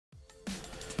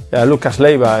Yeah, Lucas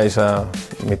Leiva is a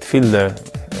midfielder,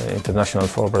 international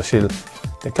for Brazil,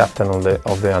 the captain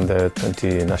of the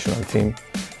under-20 national team.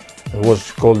 He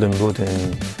was Golden Boot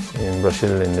in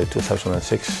Brazil in the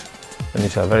 2006, and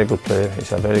he's a very good player.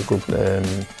 He's a very good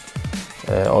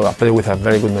a player with a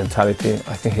very good mentality.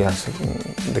 I think he has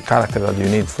the character that you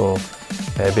need for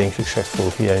being successful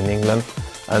here in England.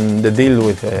 And the deal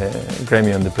with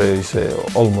Grêmio and the player is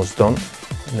almost done.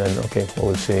 And then, okay,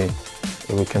 we'll see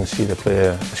if we can see the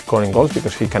player scoring goals,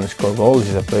 because he can score goals.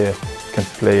 He's a player who can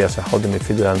play as a holding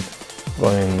midfielder and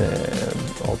going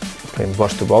or playing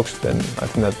box to box. Then I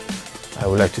think that I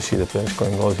would like to see the player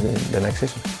scoring goals in the next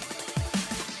season.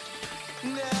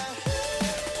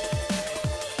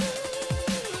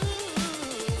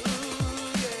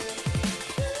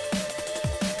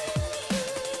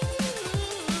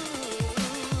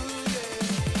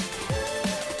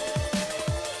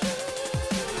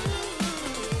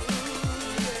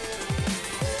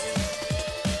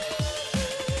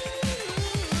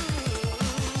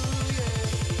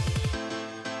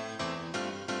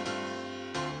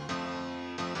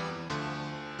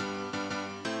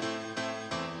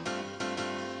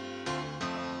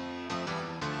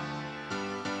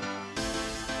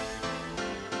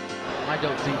 I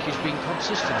don't think he's been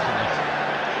consistent enough.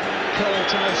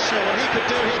 Carlton has saw what he could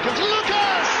do. Here comes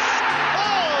Lucas!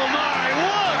 Oh my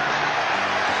word!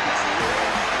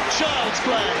 Child's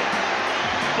play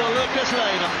for Lucas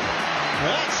Leiva.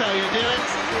 That's how you do it.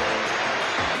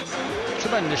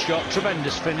 Tremendous shot,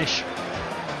 tremendous finish.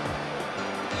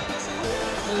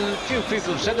 A few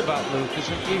people have said about Lucas,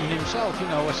 and even himself, you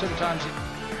know, sometimes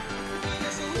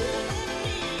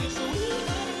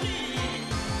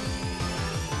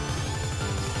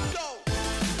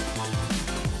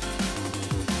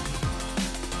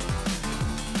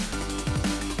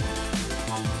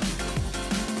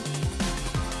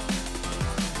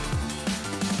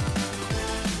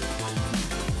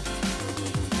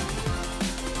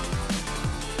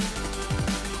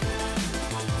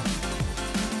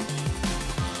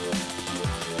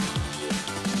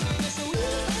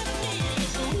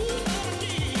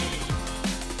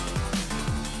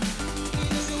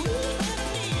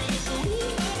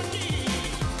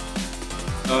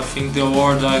I think the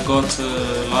award I got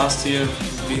last year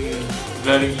has been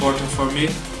very important for me,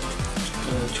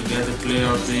 to get the Player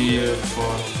of the Year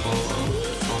from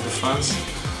the fans.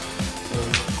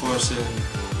 Of course,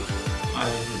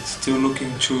 I'm still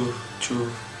looking to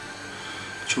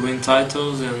win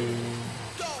titles, and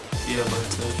yeah, but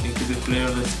I think the Player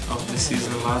of the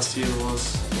Season last year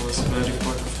was very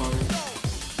important for me.